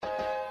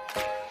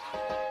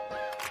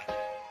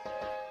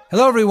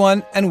Hello,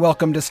 everyone, and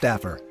welcome to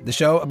Staffer, the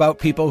show about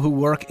people who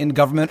work in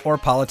government or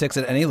politics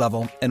at any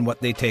level and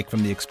what they take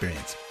from the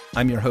experience.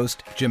 I'm your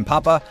host, Jim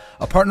Papa,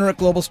 a partner at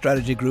Global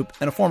Strategy Group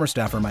and a former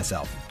staffer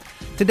myself.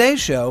 Today's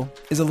show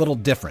is a little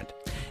different.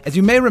 As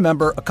you may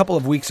remember, a couple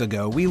of weeks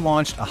ago, we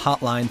launched a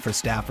hotline for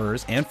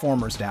staffers and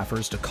former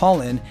staffers to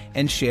call in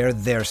and share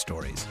their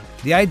stories.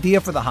 The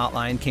idea for the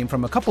hotline came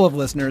from a couple of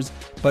listeners,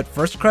 but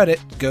first credit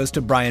goes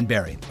to Brian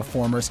Barry, a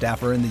former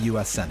staffer in the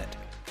U.S. Senate.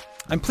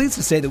 I'm pleased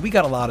to say that we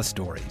got a lot of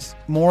stories,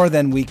 more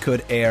than we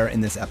could air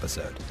in this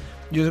episode.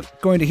 You're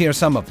going to hear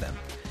some of them.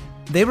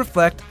 They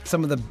reflect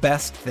some of the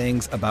best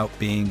things about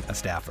being a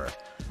staffer.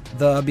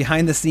 The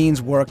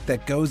behind-the-scenes work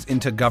that goes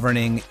into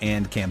governing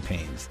and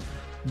campaigns.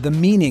 The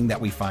meaning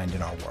that we find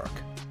in our work.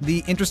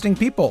 The interesting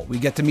people we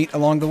get to meet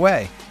along the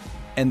way.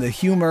 And the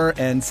humor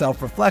and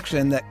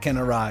self-reflection that can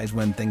arise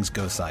when things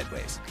go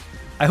sideways.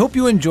 I hope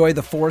you enjoy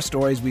the 4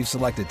 stories we've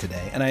selected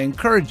today, and I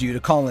encourage you to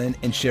call in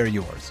and share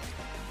yours.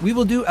 We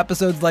will do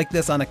episodes like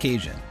this on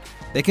occasion.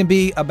 They can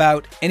be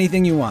about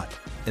anything you want,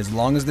 as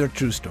long as they're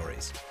true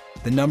stories.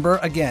 The number,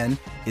 again,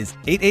 is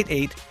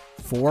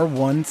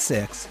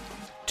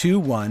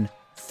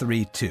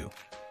 888-416-2132.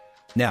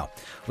 Now,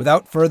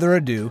 without further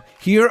ado,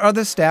 here are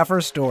the staffer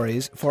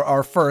stories for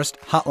our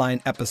first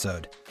hotline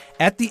episode.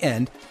 At the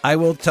end, I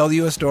will tell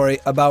you a story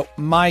about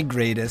my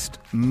greatest,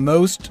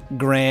 most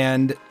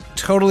grand,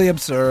 totally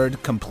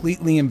absurd,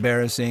 completely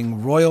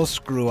embarrassing, royal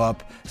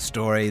screw-up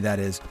story that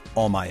is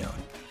all my own.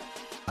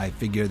 I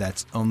figure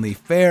that's only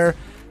fair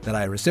that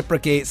I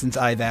reciprocate since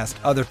I've asked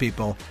other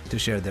people to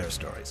share their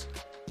stories.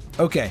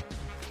 Okay,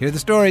 here are the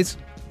stories.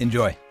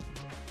 Enjoy.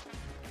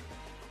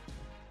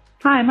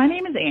 Hi, my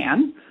name is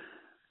Anne.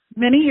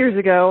 Many years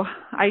ago,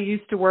 I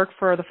used to work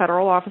for the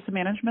Federal Office of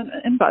Management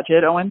and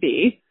Budget,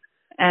 OMB,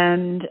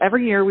 and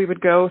every year we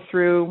would go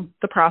through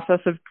the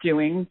process of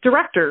doing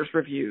directors'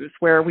 reviews,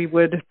 where we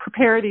would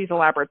prepare these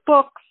elaborate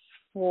books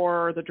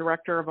for the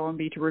director of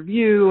OMB to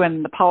review,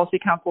 and the policy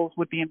councils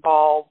would be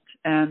involved,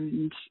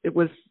 and it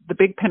was the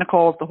big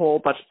pinnacle of the whole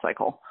budget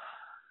cycle.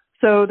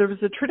 So there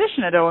was a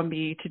tradition at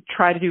OMB to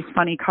try to do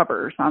funny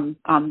covers on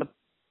the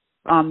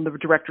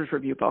director's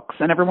review books,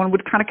 and everyone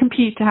would kind of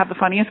compete to have the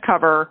funniest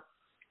cover,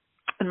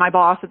 and my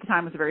boss at the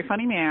time was a very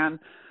funny man.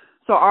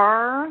 So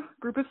our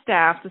group of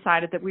staff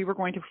decided that we were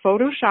going to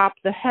Photoshop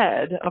the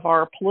head of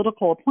our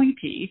political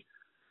appointee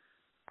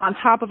on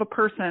top of a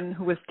person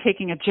who was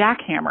taking a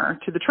jackhammer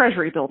to the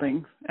Treasury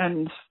building.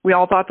 And we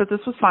all thought that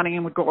this was funny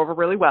and would go over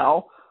really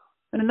well.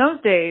 And in those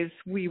days,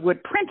 we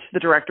would print the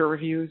director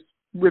review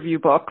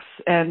books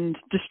and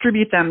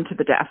distribute them to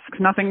the desks.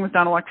 Nothing was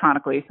done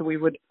electronically. So we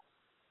would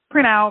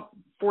print out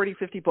 40,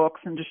 50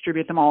 books and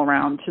distribute them all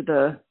around to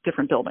the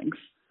different buildings.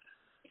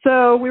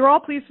 So we were all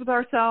pleased with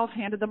ourselves,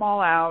 handed them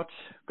all out,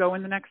 go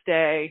in the next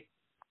day,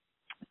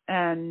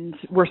 and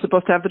we're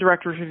supposed to have the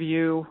director's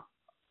review,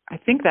 I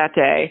think that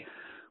day.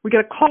 We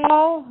get a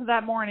call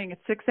that morning at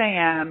 6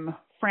 a.m.,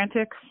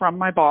 frantic, from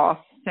my boss,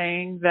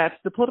 saying that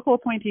the political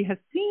appointee has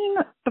seen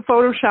the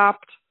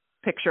Photoshopped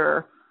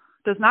picture,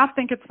 does not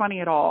think it's funny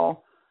at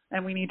all,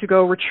 and we need to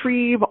go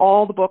retrieve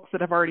all the books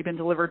that have already been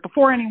delivered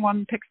before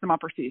anyone picks them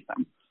up or sees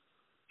them.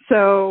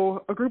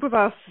 So a group of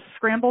us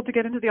scrambled to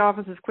get into the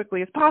office as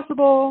quickly as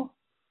possible,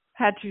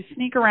 had to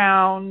sneak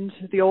around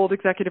the old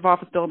executive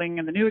office building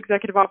and the new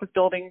executive office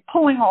building,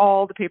 pulling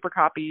all the paper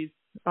copies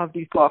of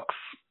these books.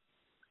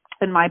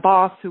 And my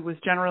boss, who was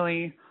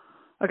generally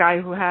a guy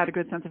who had a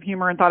good sense of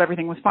humor and thought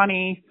everything was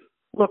funny,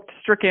 looked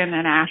stricken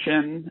and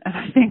ashen, and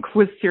I think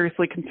was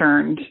seriously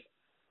concerned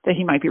that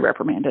he might be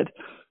reprimanded,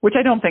 which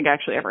I don't think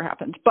actually ever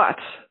happened. But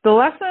the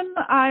lesson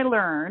I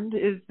learned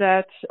is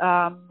that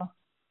I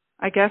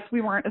guess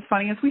we weren't as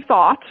funny as we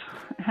thought,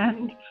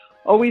 and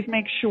always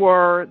make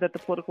sure that the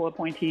political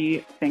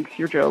appointee thinks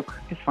your joke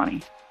is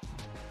funny.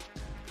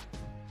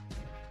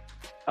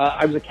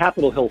 I was a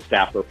Capitol Hill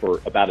staffer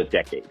for about a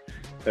decade.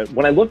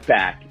 When I look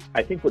back,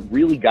 I think what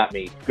really got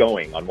me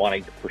going on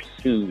wanting to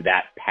pursue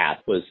that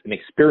path was an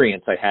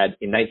experience I had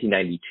in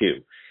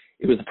 1992.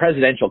 It was a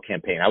presidential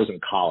campaign. I was in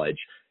college,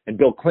 and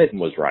Bill Clinton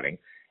was running.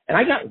 And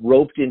I got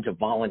roped into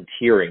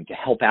volunteering to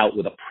help out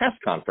with a press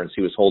conference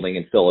he was holding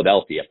in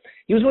Philadelphia.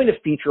 He was going to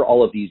feature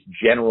all of these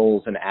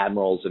generals and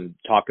admirals and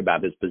talk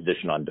about his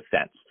position on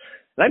defense.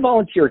 And I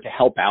volunteered to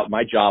help out.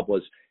 My job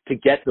was to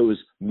get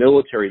those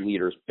military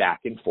leaders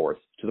back and forth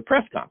to the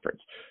press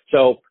conference.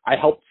 So I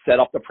helped set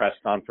up the press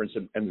conference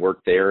and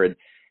worked there. And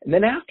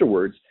then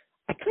afterwards,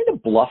 I kind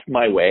of bluffed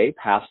my way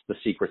past the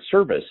Secret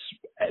Service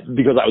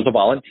because I was a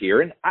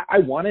volunteer and I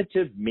wanted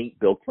to meet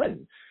Bill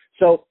Clinton.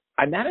 So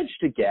I managed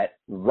to get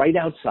right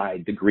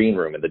outside the green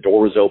room, and the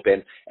door was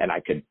open, and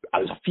I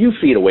was a few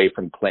feet away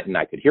from Clinton.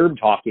 I could hear him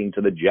talking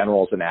to the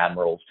generals and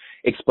admirals,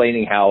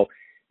 explaining how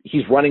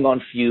he's running on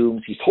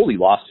fumes. He's totally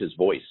lost his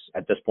voice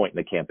at this point in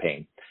the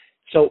campaign.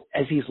 So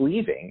as he's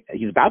leaving,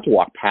 he's about to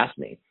walk past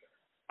me,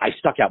 I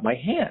stuck out my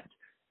hand,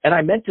 and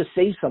I meant to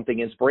say something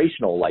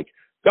inspirational like,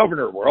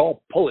 "Governor, we're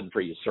all pulling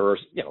for you, sir,"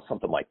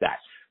 something like that.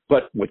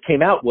 But what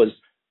came out was,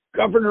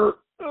 "Governor,"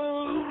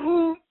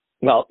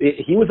 well,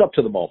 he was up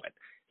to the moment.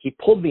 He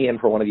pulled me in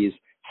for one of these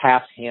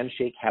half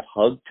handshake, half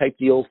hug type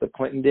deals that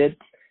Clinton did.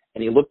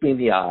 And he looked me in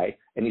the eye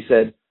and he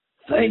said,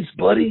 "Thanks,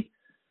 buddy."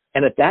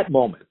 And at that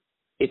moment,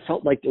 it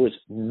felt like there was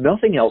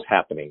nothing else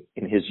happening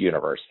in his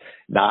universe,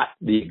 not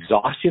the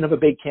exhaustion of a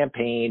big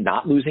campaign,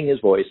 not losing his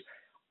voice.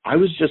 I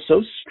was just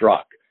so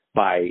struck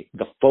by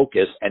the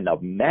focus and the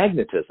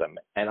magnetism.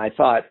 And I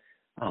thought,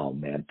 oh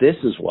man, this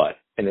is what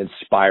an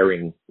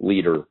inspiring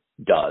leader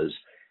does.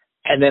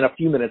 And then a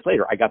few minutes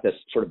later, I got this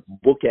sort of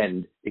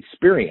bookend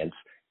experience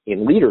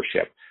in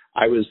leadership.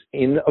 I was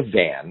in a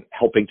van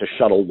helping to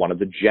shuttle one of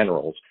the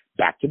generals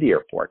back to the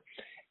airport.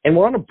 And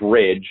we're on a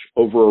bridge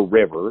over a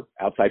river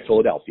outside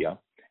Philadelphia.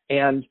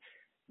 And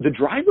the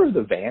driver of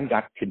the van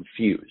got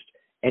confused.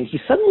 And he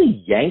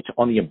suddenly yanked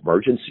on the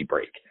emergency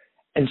brake.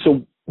 And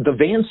so the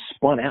van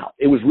spun out.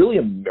 It was really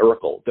a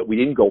miracle that we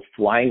didn't go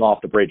flying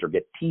off the bridge or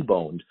get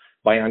T-boned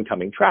by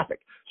oncoming traffic.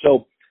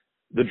 So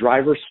the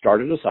driver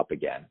started us up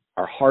again.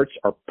 Our hearts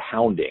are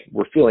pounding.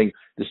 We're feeling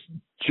this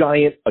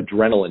giant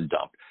adrenaline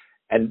dump.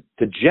 And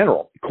the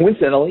general,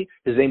 coincidentally,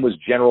 his name was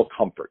General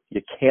Comfort.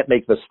 You can't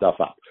make this stuff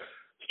up.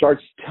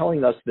 Starts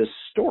telling us this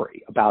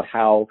story about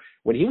how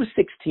when he was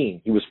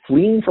 16, he was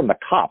fleeing from the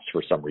cops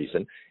for some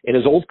reason in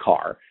his old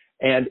car.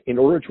 And in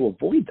order to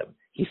avoid them,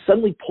 he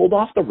suddenly pulled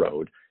off the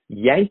road,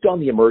 yanked on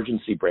the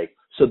emergency brake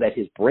so that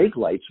his brake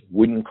lights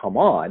wouldn't come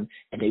on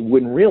and they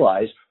wouldn't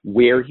realize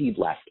where he'd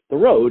left the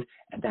road.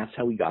 And that's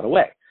how he got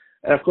away.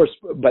 And of course,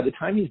 by the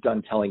time he's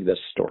done telling this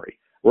story,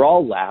 we're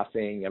all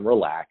laughing and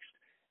relaxed.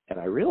 And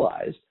I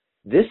realized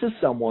this is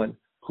someone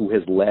who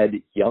has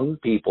led young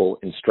people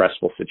in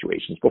stressful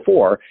situations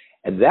before.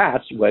 And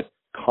that's what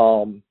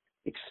calm,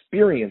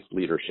 experienced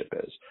leadership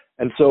is.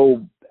 And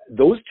so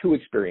those two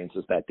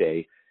experiences that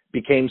day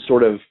became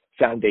sort of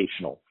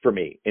foundational for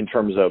me in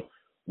terms of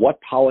what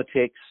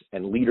politics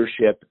and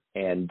leadership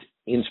and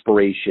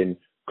inspiration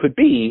could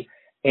be.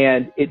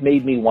 And it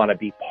made me want to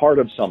be part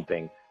of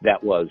something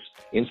that was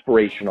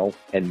inspirational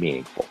and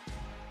meaningful.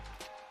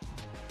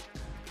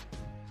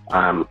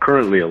 I'm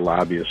currently a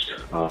lobbyist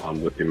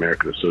with the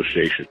American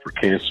Association for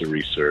Cancer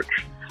Research.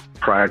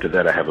 Prior to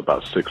that, I have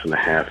about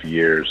 6.5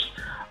 years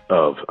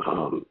of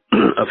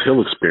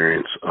Hill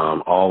experience,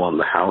 all on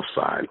the House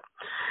side.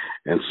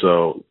 And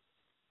so,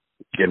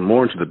 getting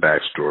more into the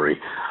backstory,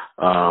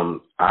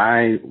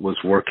 I was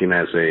working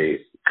as a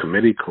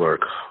committee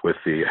clerk with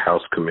the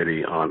House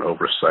Committee on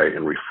Oversight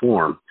and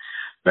Reform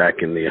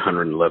back in the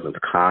 111th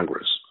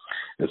Congress.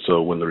 And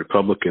so when the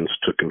Republicans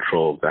took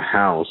control of the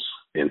House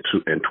in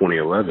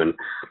 2011,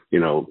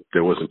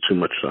 there wasn't too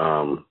much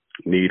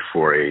need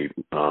for a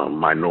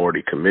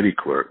minority committee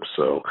clerk.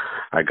 So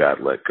I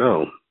got let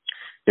go.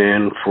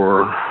 And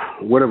for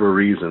whatever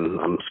reason,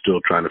 I'm still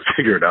trying to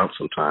figure it out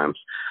sometimes.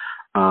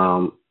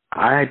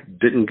 I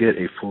didn't get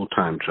a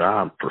full-time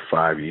job for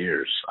 5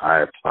 years. I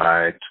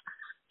applied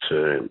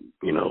to,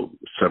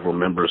 several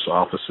members'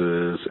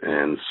 offices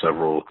and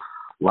several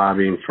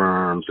lobbying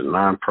firms and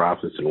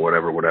nonprofits and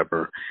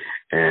whatever,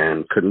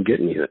 and couldn't get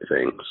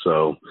anything.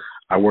 So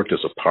I worked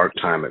as a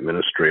part-time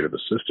administrative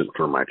assistant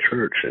for my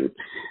church and,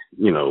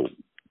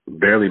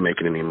 barely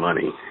making any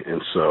money.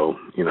 And so,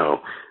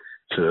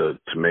 to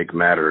make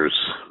matters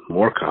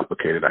more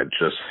complicated, I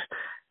just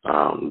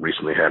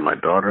recently had my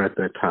daughter at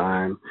that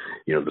time.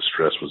 The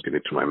stress was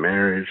getting to my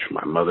marriage.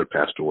 My mother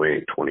passed away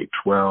in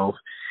 2012,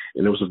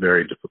 and it was a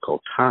very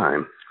difficult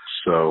time.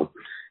 So,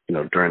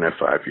 during that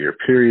 5-year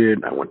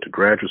period, I went to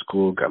graduate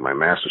school, got my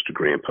master's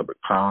degree in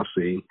public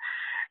policy,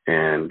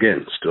 and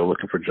again, still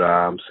looking for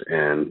jobs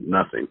and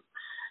nothing.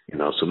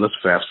 So let's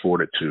fast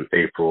forward it to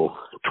April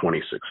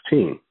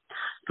 2016.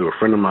 Through a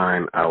friend of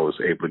mine, I was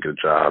able to get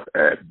a job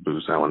at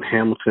Booz Allen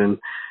Hamilton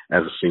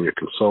as a senior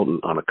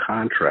consultant on a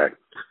contract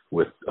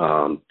with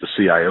the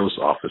CIO's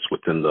office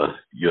within the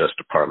U.S.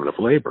 Department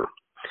of Labor.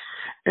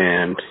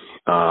 And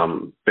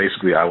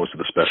basically, I was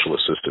the special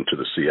assistant to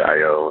the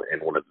CIO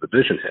and one of the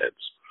division heads.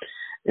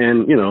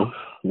 And,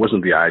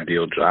 wasn't the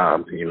ideal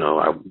job.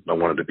 I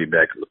wanted to be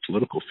back in the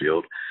political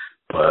field,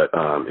 but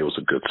it was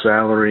a good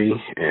salary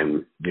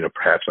and,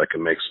 perhaps I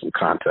could make some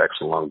contacts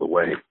along the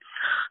way.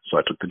 So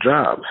I took the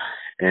job.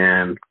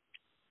 And,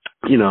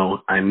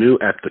 I knew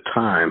at the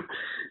time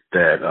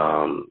that,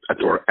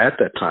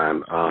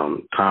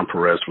 Tom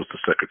Perez was the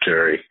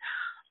Secretary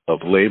of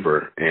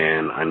Labor,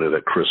 and I knew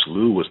that Chris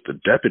Lu was the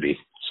Deputy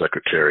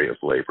Secretary of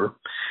Labor,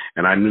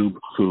 and I knew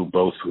who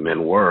both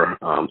men were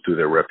through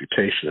their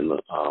reputation in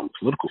the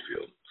political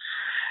field.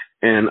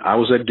 And I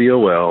was at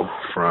DOL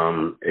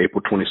from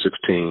April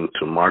 2016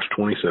 to March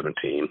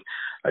 2017.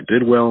 I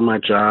did well in my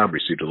job,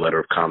 received a letter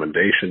of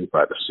commendation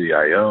by the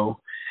CIO,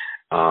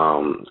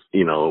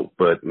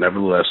 but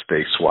nevertheless,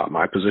 they swapped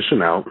my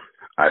position out.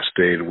 I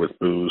stayed with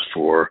Booz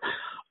for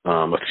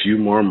a few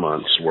more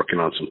months working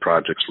on some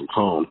projects from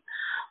home.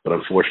 But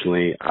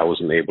unfortunately, I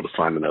wasn't able to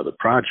find another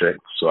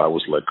project, so I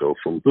was let go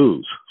from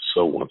Booz.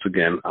 So once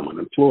again, I'm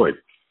unemployed.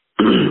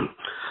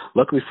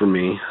 Luckily for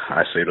me,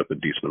 I saved up a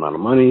decent amount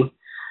of money,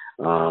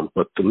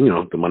 but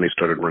the money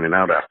started running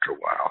out after a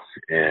while,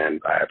 and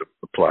I had to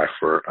apply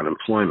for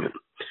unemployment.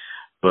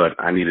 but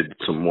I needed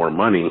some more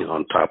money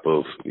on top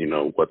of,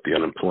 what the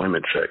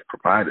unemployment check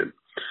provided.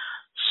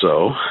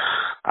 So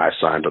I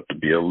signed up to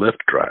be a Lyft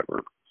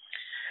driver,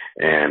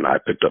 and I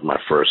picked up my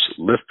first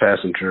Lyft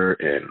passenger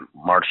in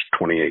March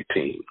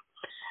 2018.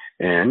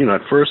 And,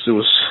 at first it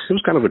was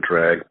kind of a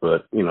drag,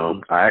 but,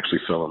 I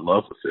actually fell in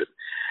love with it.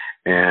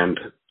 And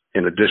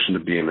in addition to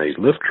being a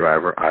Lyft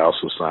driver, I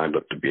also signed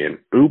up to be an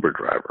Uber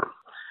driver.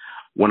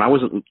 When I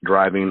wasn't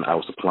driving, I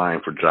was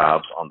applying for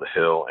jobs on the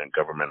Hill in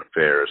government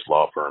affairs,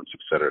 law firms, et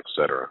cetera, et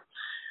cetera.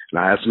 And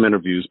I had some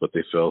interviews, but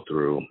they fell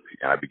through,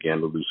 and I began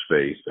to lose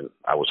faith, and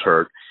I was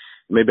hurt.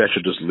 Maybe I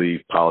should just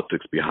leave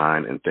politics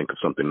behind and think of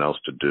something else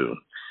to do.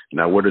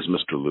 Now, where does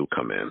Mr. Liu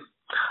come in?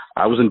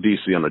 I was in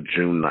D.C. on a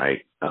June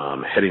night,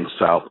 heading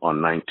south on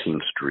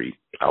 19th Street.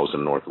 I was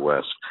in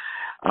Northwest.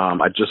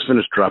 I just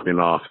finished dropping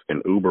off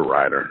an Uber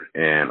rider,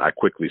 and I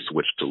quickly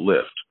switched to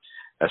Lyft.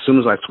 As soon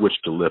as I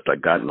switched to Lyft, I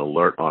got an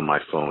alert on my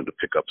phone to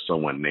pick up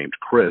someone named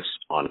Chris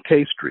on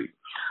K Street.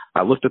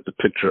 I looked at the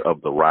picture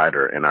of the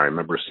rider, and I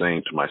remember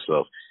saying to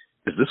myself,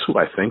 is this who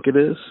I think it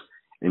is?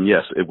 And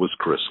yes, it was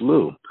Chris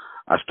Liu.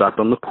 I stopped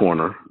on the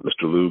corner.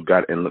 Mr. Liu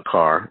got in my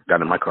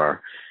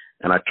car,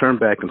 and I turned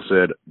back and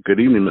said, good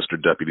evening,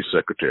 Mr. Deputy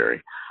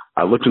Secretary.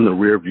 I looked in the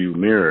rearview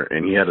mirror,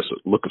 and he had a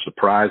look of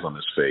surprise on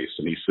his face,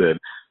 and he said,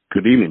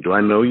 good evening, do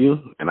I know you?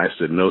 And I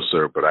said, no,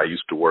 sir, but I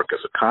used to work as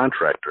a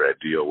contractor at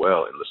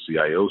DOL in the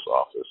CIO's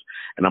office,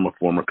 and I'm a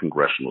former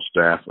congressional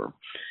staffer.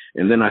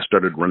 And then I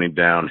started running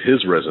down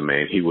his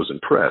resume, and he was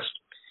impressed.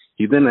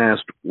 He then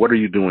asked, what are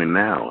you doing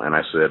now? And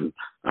I said,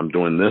 I'm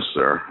doing this,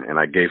 sir. And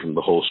I gave him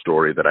the whole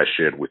story that I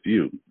shared with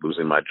you,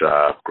 losing my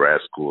job,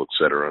 grad school,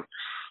 etc.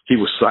 He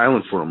was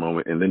silent for a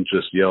moment and then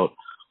just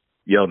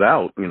yelled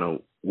out,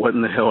 what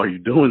in the hell are you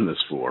doing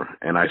this for?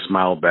 And I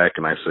smiled back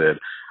and I said,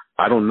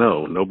 I don't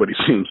know. Nobody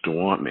seems to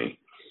want me.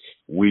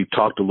 We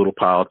talked a little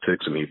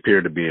politics, and he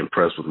appeared to be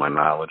impressed with my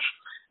knowledge.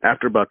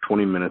 After about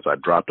 20 minutes, I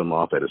dropped him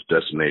off at his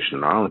destination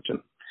in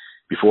Arlington.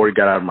 Before he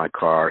got out of my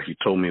car, he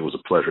told me it was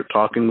a pleasure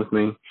talking with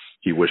me.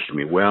 He wished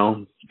me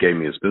well. He gave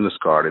me his business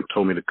card and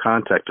told me to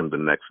contact him the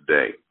next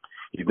day.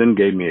 He then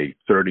gave me a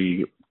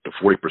 30 to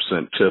 40%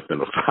 tip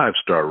and a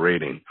 5-star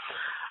rating.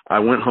 I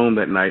went home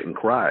that night and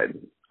cried.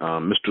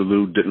 Mr.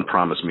 Liu didn't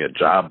promise me a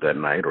job that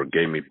night or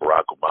gave me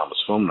Barack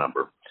Obama's phone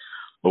number.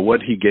 But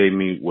what he gave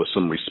me was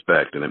some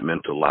respect, and it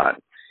meant a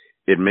lot.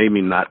 It made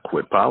me not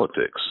quit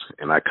politics.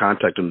 And I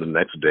contacted him the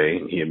next day,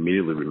 and he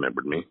immediately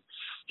remembered me.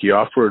 He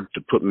offered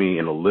to put me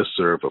in a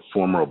listserv of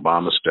former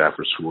Obama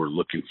staffers who were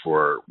looking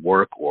for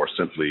work or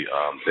simply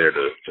there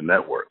to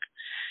network.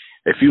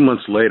 A few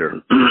months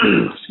later,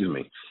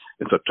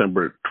 in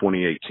September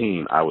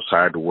 2018, I was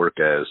hired to work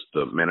as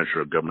the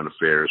manager of government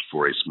affairs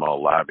for a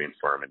small lobbying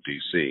firm in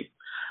D.C.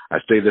 I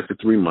stayed there for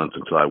 3 months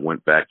until I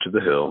went back to the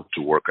Hill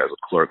to work as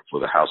a clerk for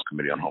the House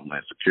Committee on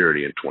Homeland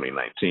Security in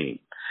 2019.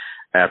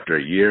 After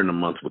a year and a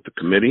month with the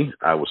committee,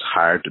 I was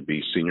hired to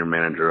be Senior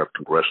Manager of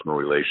Congressional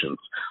Relations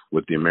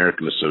with the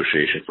American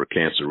Association for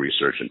Cancer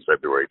Research in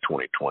February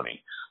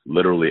 2020,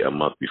 literally a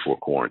month before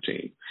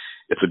quarantine.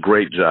 It's a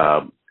great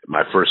job,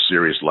 my first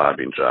serious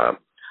lobbying job.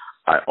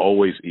 I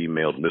always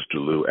emailed Mr.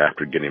 Liu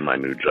after getting my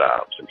new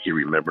jobs, and he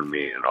remembered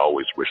me and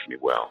always wished me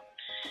well.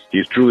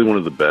 He's truly one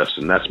of the best,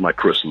 and that's my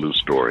Chris Liu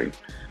story.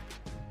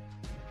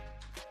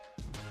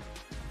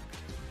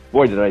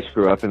 Boy, did I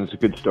screw up, and it's a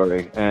good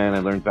story, and I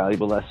learned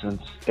valuable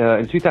lessons.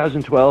 In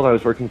 2012, I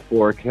was working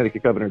for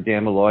Connecticut Governor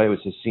Dan Malloy. I was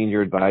his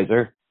senior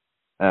advisor,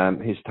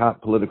 his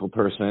top political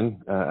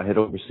person. I had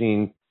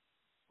overseen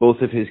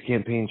both of his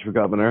campaigns for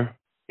governor,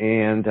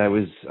 and I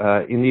was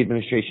in the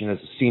administration as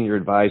a senior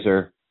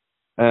advisor.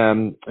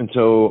 And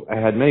so I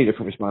had many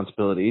different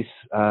responsibilities.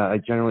 I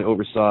generally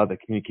oversaw the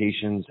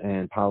communications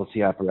and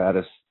policy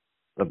apparatus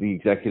of the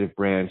executive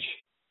branch.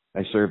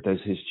 I served as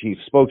his chief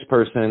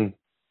spokesperson.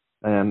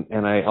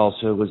 And I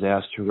also was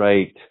asked to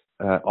write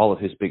all of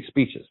his big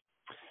speeches.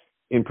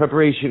 In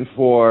preparation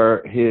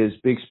for his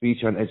big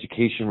speech on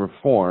education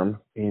reform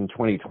in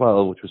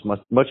 2012, which was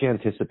much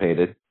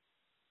anticipated,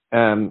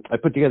 I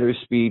put together a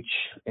speech,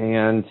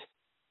 and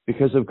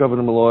because of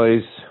Governor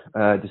Malloy's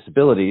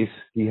disabilities,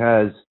 he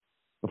has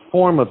a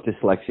form of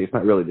dyslexia. It's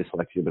not really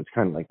dyslexia, but it's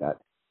kind of like that.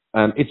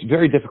 It's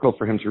very difficult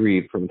for him to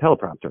read from a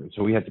teleprompter, and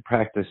so we had to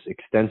practice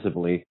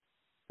extensively.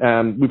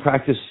 We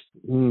practiced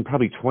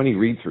probably 20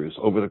 read-throughs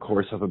over the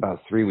course of about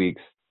 3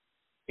 weeks,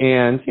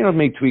 and,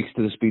 made tweaks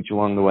to the speech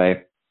along the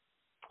way.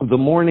 The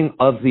morning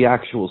of the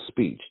actual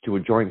speech, to a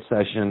joint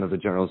session of the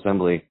General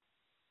Assembly,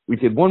 we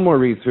did one more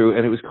read-through,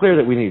 and it was clear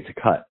that we needed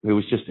to cut. It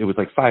was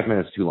like 5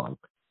 minutes too long.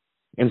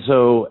 And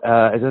so,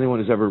 as anyone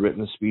who's ever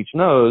written a speech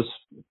knows,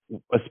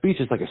 a speech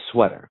is like a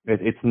sweater.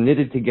 It's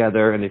knitted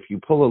together, and if you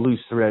pull a loose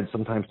thread,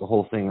 sometimes the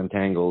whole thing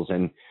untangles.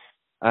 And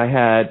I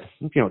had,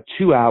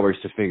 2 hours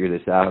to figure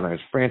this out, and I was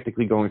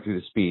frantically going through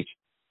the speech,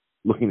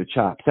 looking to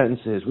chop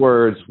sentences,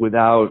 words,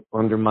 without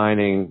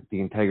undermining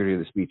the integrity of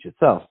the speech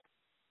itself.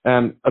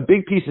 A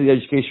big piece of the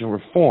education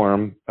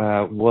reform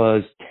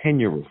was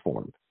tenure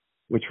reform,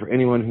 which for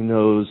anyone who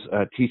knows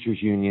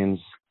teachers' unions,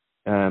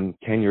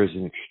 tenure is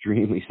an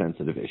extremely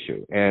sensitive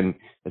issue. And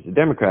as a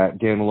Democrat,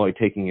 Dan Malloy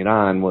taking it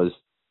on was,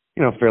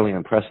 fairly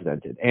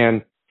unprecedented.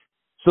 And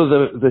so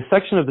the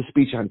section of the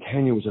speech on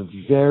tenure was a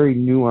very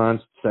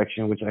nuanced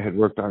section, which I had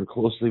worked on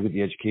closely with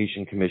the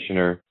education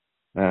commissioner.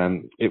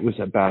 It was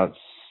about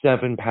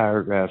 7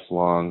 paragraphs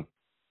long,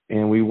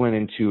 and we went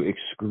into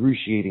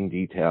excruciating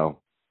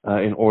detail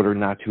in order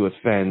not to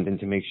offend and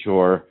to make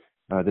sure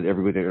that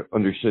everybody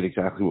understood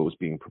exactly what was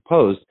being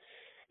proposed.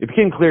 It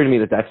became clear to me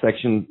that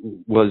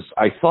section was,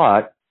 I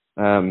thought,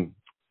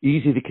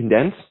 easy to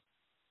condense.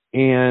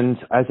 And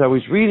as I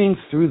was reading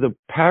through the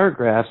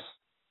paragraphs,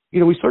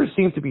 we sort of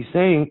seemed to be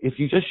saying, if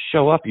you just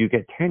show up, you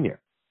get tenure.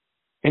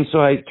 And so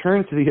I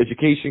turned to the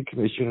education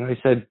commission and I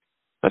said,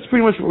 that's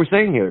pretty much what we're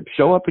saying here.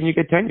 Show up and you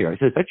get tenure. I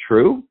said, is that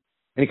true?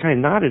 And he kind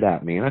of nodded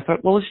at me. And I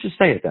thought, well, let's just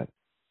say it then.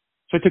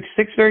 So I took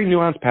 6 very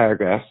nuanced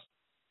paragraphs.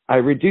 I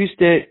reduced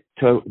it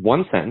to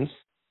 1 sentence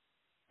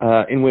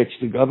in which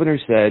the governor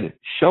said,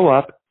 show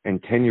up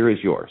and tenure is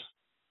yours.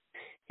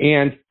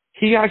 And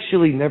he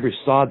actually never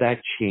saw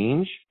that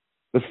change.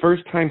 The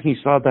first time he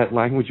saw that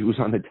language, it was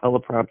on the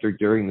teleprompter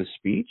during the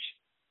speech.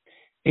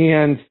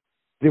 And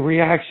the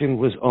reaction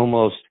was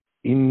almost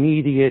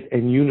immediate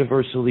and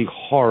universally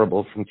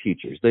horrible from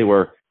teachers. They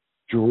were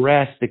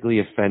drastically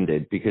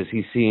offended because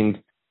he seemed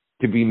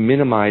to be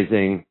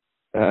minimizing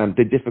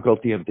the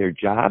difficulty of their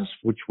jobs,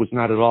 which was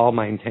not at all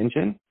my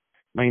intention.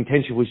 My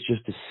intention was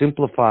just to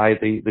simplify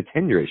the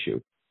tenure issue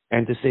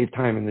and to save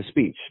time in the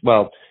speech.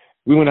 Well,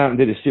 we went out and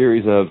did a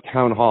series of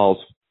town halls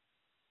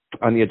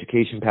on the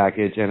education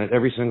package, and at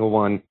every single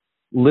one,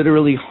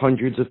 literally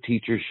hundreds of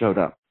teachers showed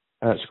up,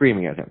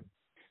 screaming at him,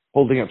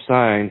 holding up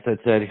signs that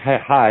said,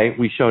 hi,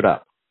 we showed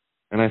up.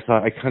 And I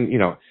thought,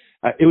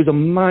 it was a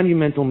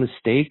monumental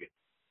mistake,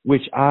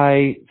 which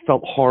I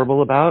felt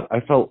horrible about. I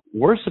felt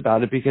worse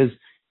about it because,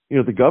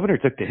 the governor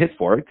took the hit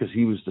for it because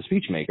he was the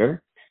speech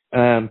maker,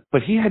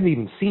 but he hadn't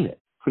even seen it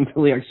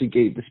until he actually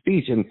gave the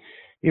speech. And,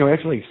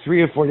 after like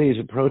 3 or 4 days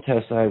of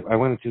protests, I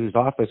went into his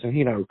office, and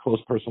he and I were close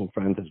personal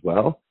friends as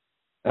well.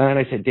 And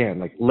I said,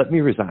 Dan, let me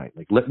resign.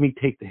 Let me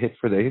take the hit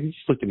for that. He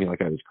just looked at me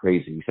like I was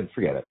crazy. He said,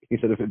 forget it. He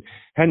said, if it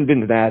hadn't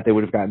been to that, they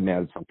would have gotten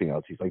mad at something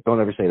else. He's like,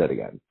 don't ever say that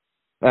again.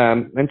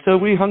 And so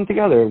we hung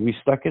together. We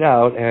stuck it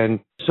out.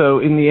 And so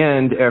in the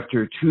end,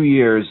 after 2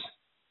 years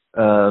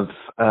of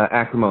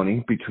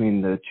acrimony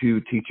between the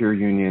 2 teacher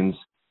unions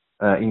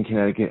in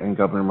Connecticut and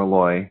Governor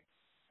Malloy,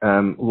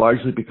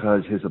 largely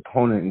because his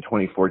opponent in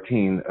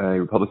 2014, a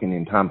Republican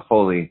named Tom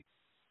Foley,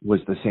 was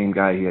the same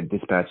guy he had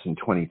dispatched in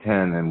 2010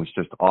 and was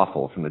just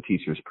awful from the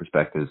teachers'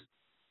 perspectives.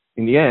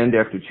 In the end,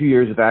 after 2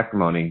 years of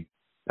acrimony,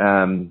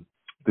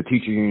 the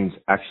teacher unions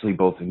actually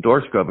both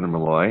endorsed Governor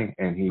Malloy,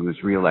 and he was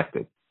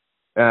reelected.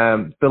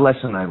 The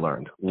lesson I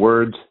learned,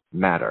 words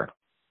matter.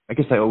 I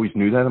guess I always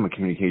knew that. I'm a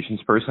communications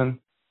person.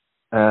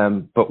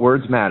 But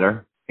words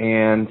matter,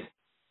 and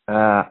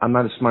I'm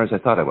not as smart as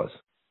I thought I was,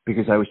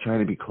 because I was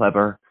trying to be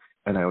clever,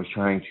 and I was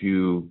trying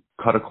to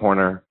cut a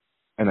corner,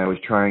 and I was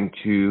trying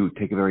to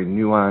take a very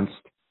nuanced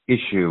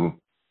issue,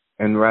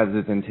 and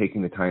rather than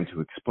taking the time to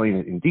explain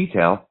it in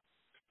detail,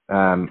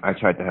 I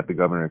tried to have the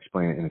governor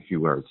explain it in a few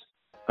words.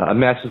 A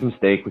massive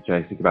mistake, which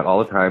I think about all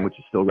the time, which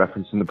is still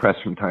referenced in the press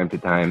from time to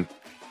time,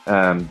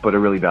 but a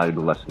really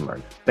valuable lesson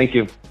learned. Thank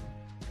you.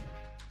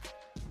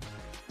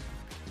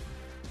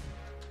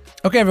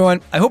 Okay, everyone,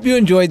 I hope you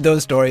enjoyed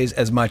those stories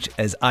as much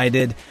as I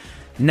did.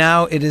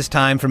 Now it is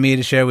time for me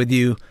to share with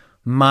you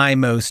my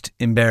most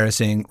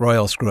embarrassing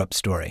royal screw-up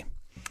story.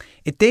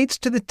 It dates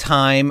to the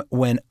time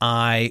when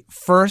I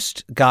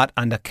first got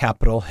onto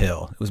Capitol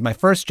Hill. It was my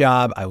first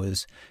job. I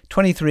was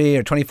 23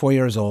 or 24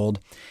 years old,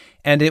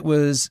 and it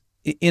was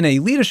in a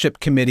leadership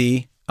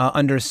committee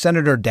under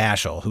Senator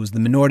Daschle, who was the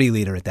minority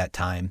leader at that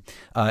time.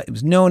 It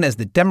was known as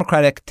the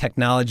Democratic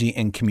Technology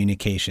and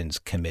Communications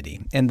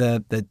Committee. And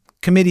the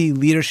committee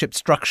leadership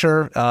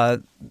structure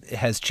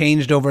has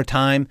changed over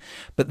time,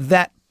 but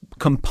that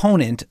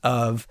component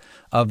of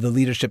the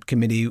leadership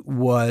committee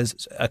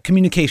was a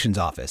communications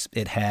office.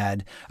 It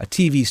had a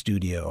TV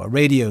studio, a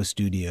radio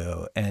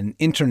studio, an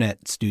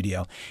internet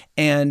studio.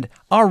 And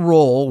our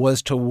role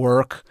was to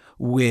work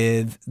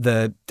with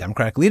the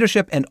Democratic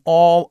leadership and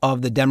all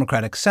of the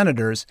Democratic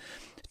senators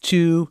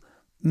to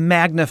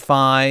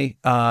magnify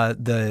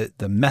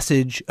the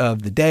message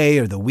of the day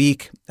or the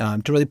week,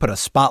 to really put a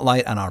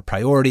spotlight on our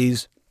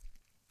priorities,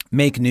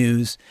 make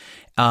news,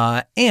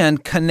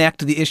 and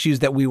connect the issues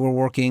that we were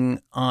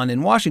working on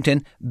in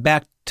Washington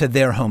back to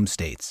their home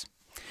states.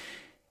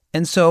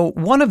 And so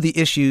one of the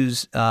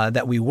issues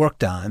that we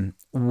worked on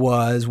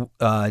was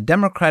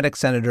Democratic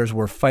senators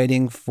were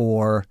fighting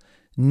for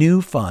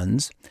new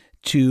funds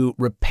to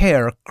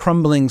repair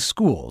crumbling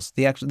schools.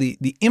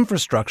 The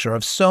infrastructure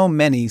of so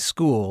many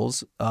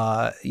schools,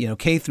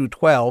 K through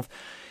 12,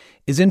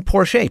 is in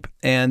poor shape,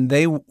 and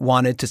they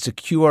wanted to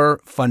secure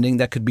funding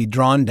that could be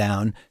drawn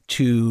down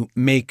to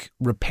make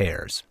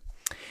repairs.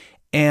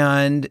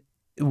 And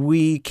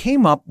we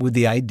came up with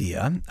the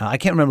idea, I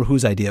can't remember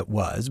whose idea it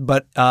was,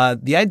 but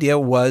the idea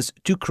was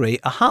to create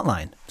a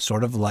hotline,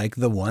 sort of like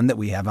the one that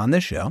we have on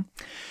this show,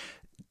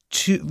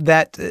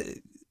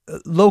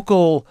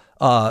 local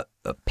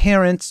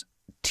parents,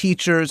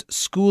 teachers,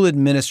 school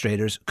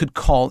administrators could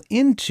call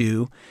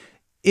into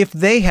if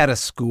they had a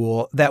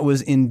school that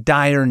was in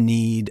dire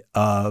need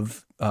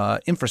of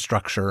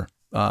infrastructure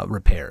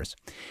repairs.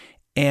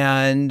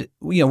 And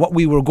what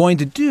we were going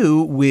to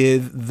do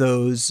with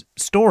those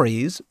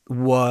stories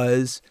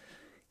was,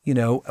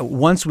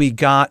 once we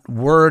got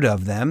word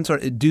of them,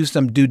 sort of do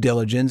some due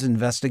diligence,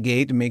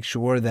 investigate to make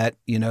sure that,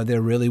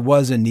 there really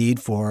was a need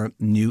for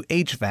new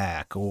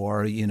HVAC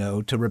or,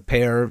 to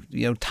repair,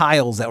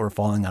 tiles that were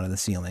falling out of the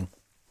ceiling,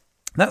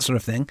 that sort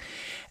of thing.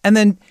 And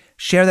then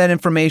share that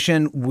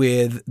information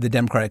with the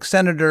Democratic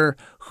senator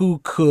who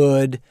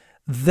could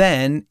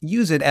then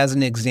use it as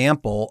an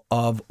example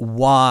of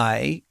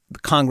why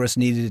Congress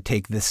needed to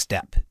take this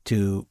step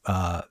to,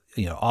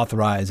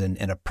 authorize and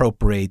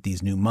appropriate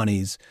these new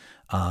monies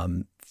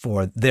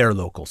for their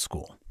local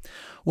school.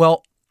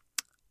 Well,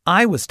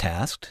 I was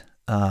tasked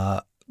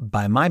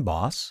by my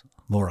boss,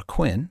 Laura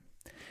Quinn,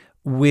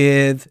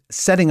 with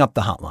setting up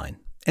the hotline.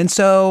 And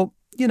so,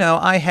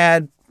 I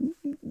had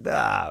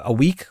a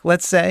week,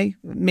 let's say,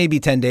 maybe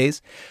 10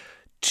 days,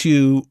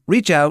 to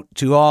reach out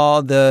to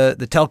all the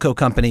telco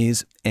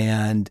companies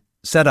and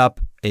set up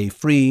a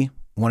free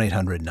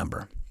 1-800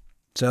 number.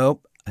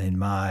 So in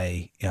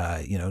my,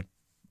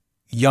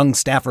 young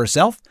staffer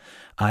self,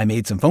 I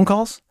made some phone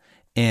calls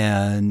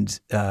and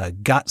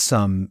got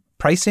some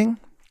pricing.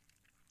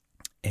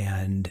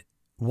 And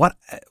what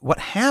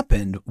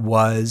happened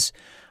was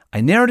I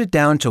narrowed it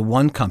down to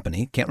one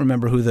company. Can't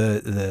remember who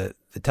the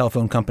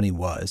telephone company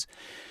was.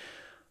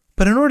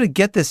 But in order to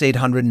get this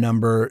 800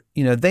 number,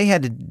 they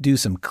had to do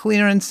some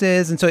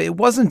clearances. And so it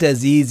wasn't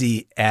as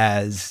easy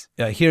as,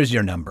 here's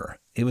your number.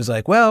 It was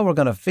like, well, we're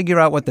going to figure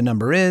out what the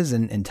number is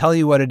and tell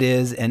you what it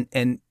is.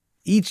 And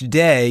each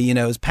day,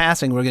 is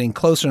passing, we're getting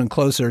closer and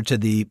closer to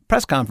the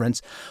press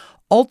conference.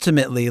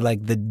 Ultimately,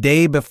 like the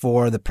day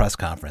before the press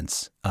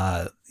conference,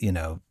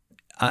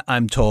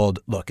 I'm told,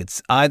 look,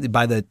 it's either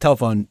by the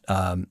telephone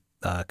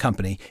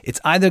company,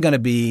 it's either going to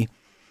be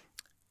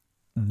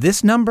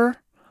this number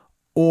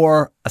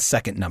or a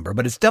second number,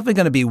 but it's definitely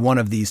going to be one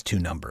of these two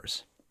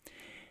numbers.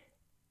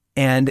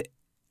 And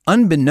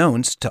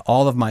unbeknownst to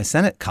all of my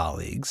Senate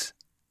colleagues,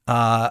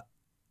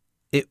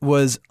 it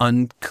was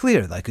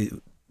unclear. Like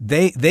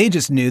they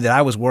just knew that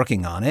I was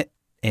working on it,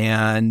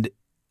 and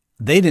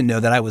they didn't know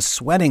that I was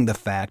sweating the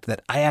fact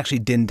that I actually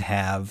didn't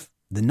have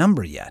the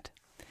number yet.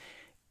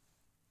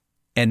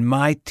 And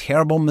my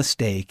terrible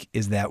mistake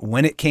is that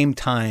when it came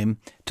time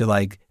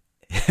to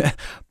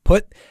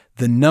put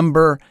the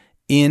number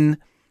in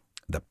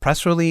the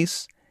press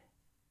release,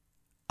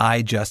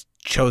 I just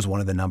chose one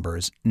of the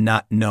numbers,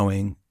 not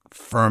knowing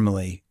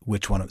firmly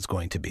which one it was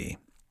going to be.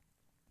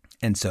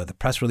 And so the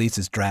press release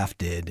is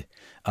drafted,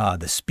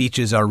 the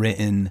speeches are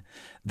written,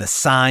 the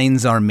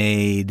signs are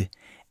made,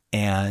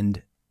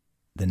 and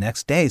the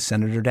next day,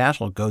 Senator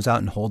Daschle goes out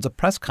and holds a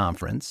press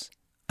conference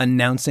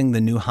announcing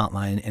the new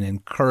hotline and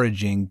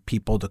encouraging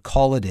people to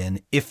call it in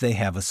if they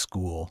have a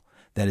school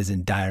that is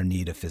in dire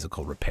need of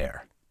physical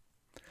repair.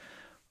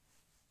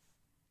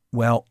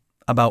 Well,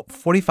 about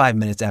 45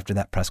 minutes after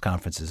that press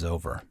conference is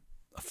over,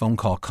 a phone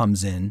call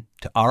comes in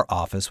to our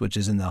office, which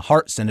is in the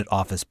Hart Senate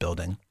office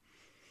building.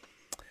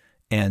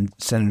 And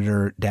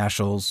Senator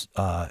Daschle's,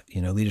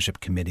 leadership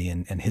committee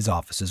and his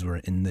offices were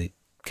in the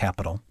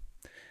Capitol.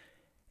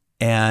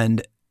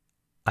 And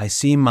I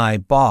see my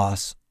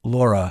boss,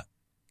 Laura,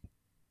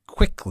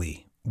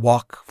 quickly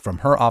walk from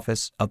her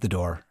office out the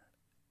door,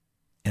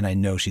 and I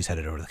know she's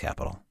headed over to the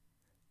Capitol.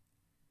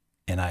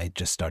 And I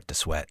just start to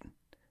sweat.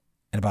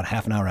 And about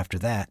half an hour after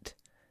that,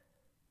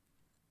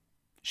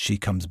 she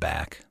comes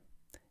back,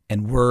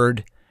 and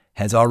word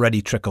has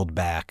already trickled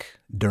back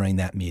during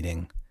that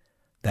meeting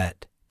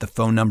that the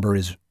phone number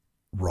is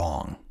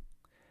wrong.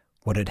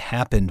 What had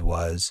happened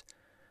was,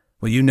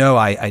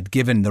 I'd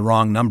given the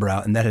wrong number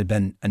out and that had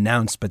been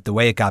announced, but the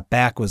way it got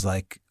back was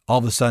like all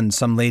of a sudden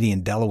some lady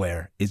in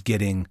Delaware is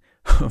getting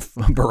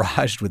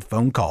barraged with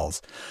phone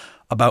calls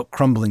about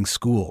crumbling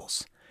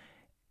schools.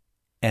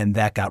 And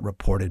that got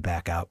reported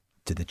back out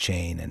to the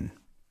chain, and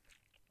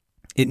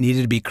it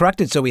needed to be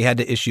corrected. So we had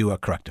to issue a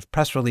corrective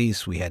press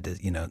release. We had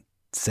to,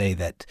 say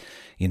that,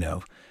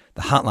 the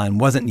hotline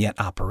wasn't yet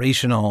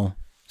operational.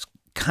 It's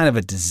kind of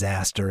a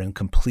disaster and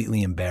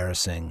completely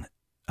embarrassing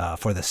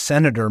for the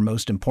senator,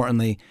 most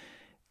importantly,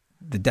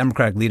 the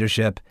Democratic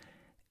leadership,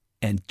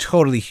 and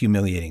totally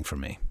humiliating for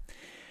me.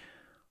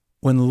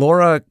 When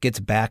Laura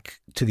gets back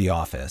to the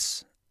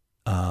office,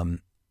 I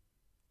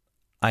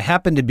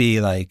happen to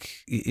be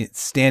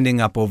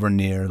standing up over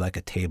near a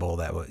table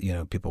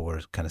that people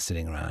were kind of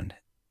sitting around,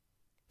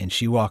 and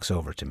she walks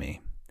over to me,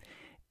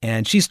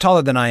 and she's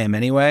taller than I am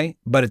anyway.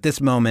 But at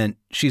this moment,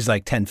 she's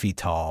 10 feet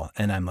tall,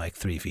 and I'm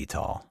 3 feet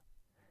tall,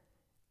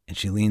 and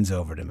she leans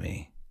over to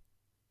me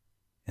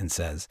and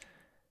says,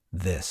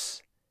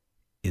 "This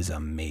is a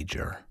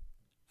major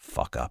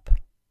fuck up."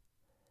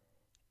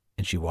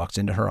 And she walks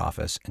into her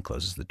office and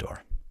closes the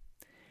door.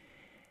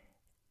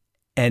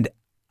 And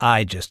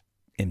I just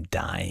am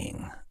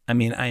dying. I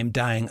mean, I am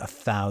dying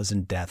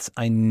 1,000 deaths.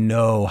 I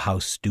know how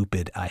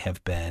stupid I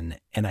have been,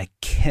 and I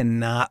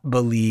cannot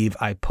believe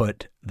I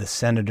put the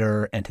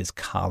senator and his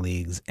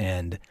colleagues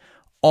and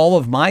all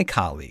of my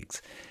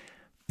colleagues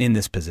in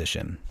this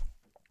position.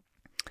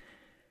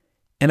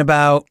 And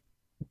about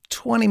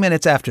 20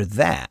 minutes after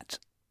that,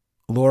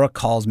 Laura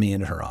calls me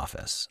into her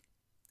office.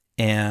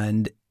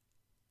 And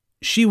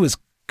she was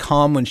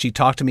calm when she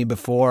talked to me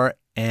before,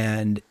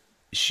 and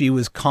she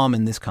was calm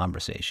in this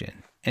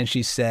conversation. And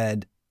she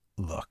said,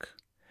 look,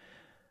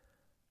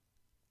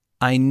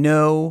 I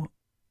know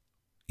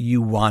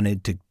you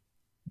wanted to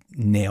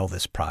nail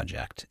this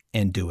project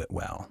and do it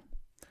well,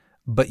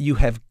 but you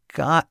have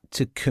got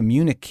to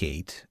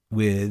communicate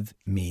with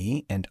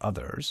me and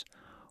others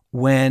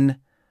when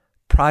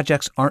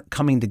projects aren't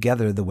coming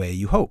together the way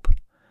you hope.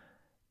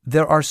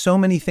 There are so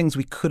many things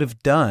we could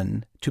have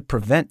done to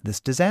prevent this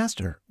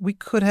disaster. We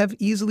could have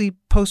easily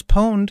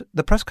postponed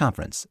the press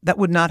conference. That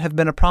would not have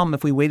been a problem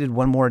if we waited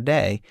one more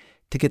day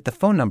to get the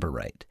phone number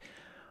right.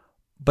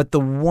 But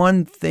the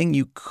one thing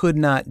you could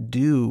not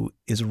do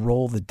is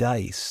roll the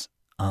dice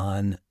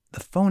on the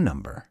phone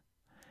number.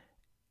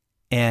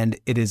 And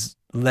it has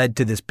led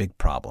to this big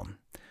problem.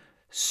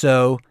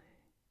 So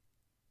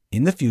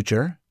in the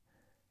future,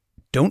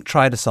 don't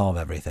try to solve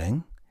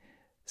everything.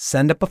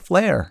 Send up a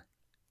flare,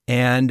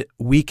 and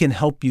we can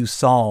help you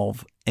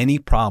solve any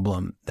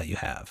problem that you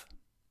have.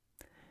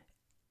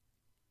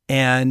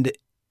 And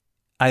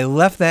I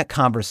left that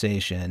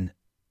conversation,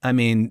 I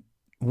mean,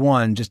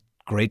 one, just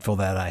grateful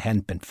that I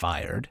hadn't been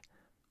fired.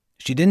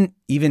 She didn't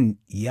even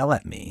yell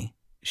at me.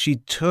 She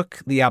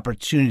took the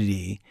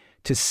opportunity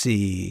to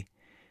see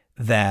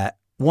that,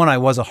 one, I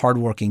was a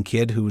hardworking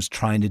kid who was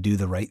trying to do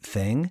the right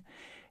thing.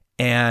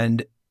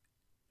 And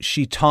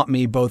she taught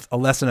me both a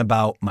lesson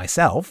about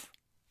myself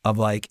of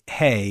like,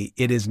 hey,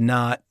 it is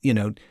not,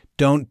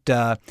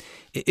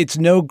 it's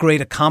no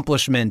great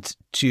accomplishment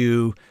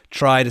to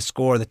try to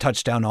score the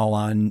touchdown all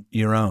on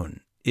your own.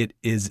 It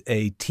is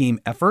a team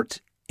effort,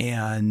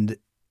 and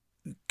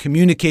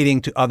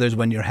communicating to others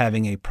when you're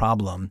having a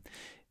problem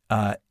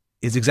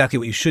is exactly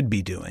what you should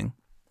be doing.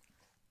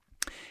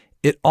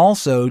 It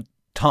also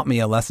taught me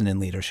a lesson in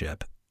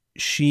leadership.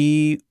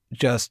 She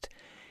just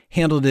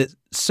handled it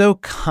so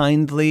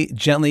kindly,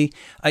 gently.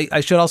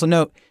 I should also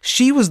note,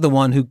 she was the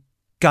one who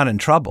got in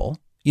trouble.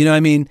 You know what I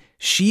mean?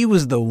 She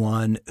was the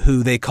one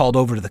who they called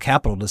over to the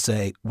Capitol to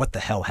say, what the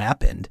hell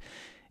happened?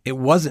 It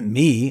wasn't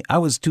me. I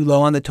was too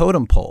low on the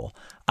totem pole.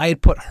 I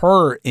had put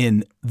her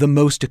in the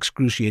most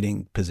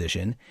excruciating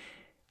position.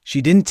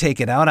 She didn't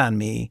take it out on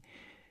me.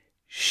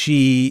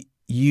 She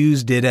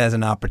used it as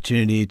an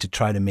opportunity to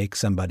try to make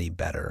somebody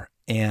better.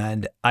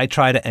 And I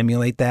try to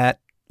emulate that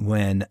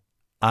when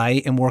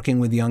I am working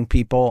with young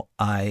people.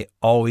 I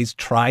always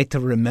try to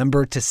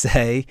remember to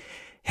say,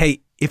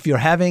 hey, if you're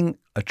having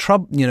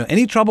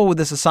any trouble with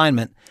this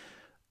assignment,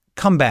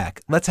 come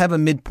back. Let's have a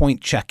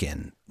midpoint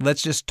check-in.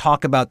 Let's just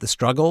talk about the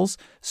struggles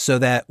so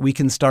that we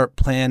can start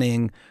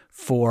planning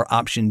for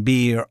option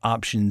B or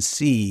option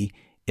C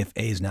if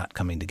A is not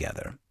coming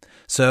together.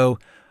 So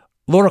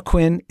Laura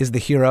Quinn is the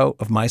hero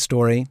of my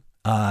story.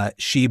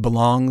 She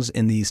belongs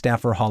in the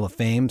Staffer Hall of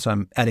Fame, so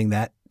I'm adding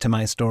that to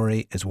my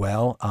story as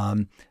well.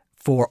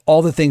 For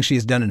all the things she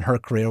has done in her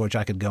career, which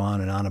I could go on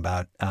and on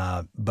about,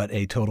 but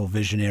a total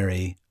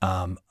visionary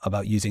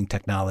about using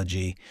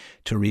technology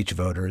to reach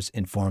voters,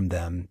 inform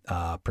them,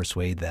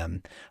 persuade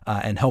them,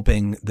 and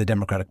helping the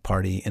Democratic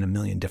Party in a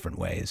million different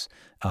ways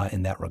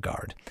in that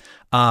regard.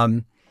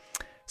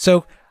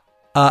 So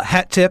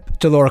hat tip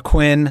to Laura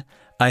Quinn.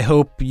 I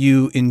hope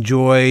you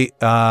enjoy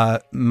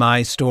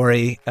my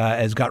story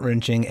as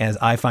gut-wrenching as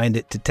I find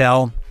it to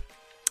tell.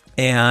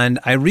 And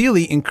I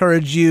really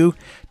encourage you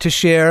to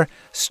share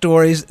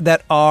stories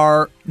that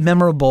are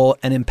memorable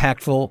and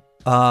impactful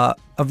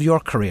of your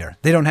career.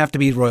 They don't have to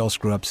be royal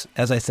screw-ups.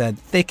 As I said,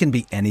 they can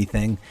be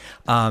anything.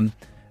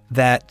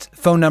 That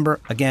phone number,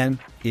 again,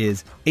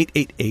 is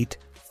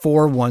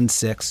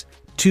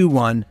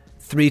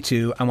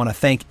 888-416-2132. I want to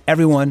thank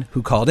everyone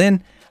who called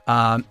in,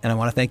 and I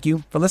want to thank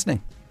you for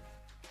listening.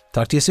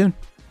 Talk to you soon.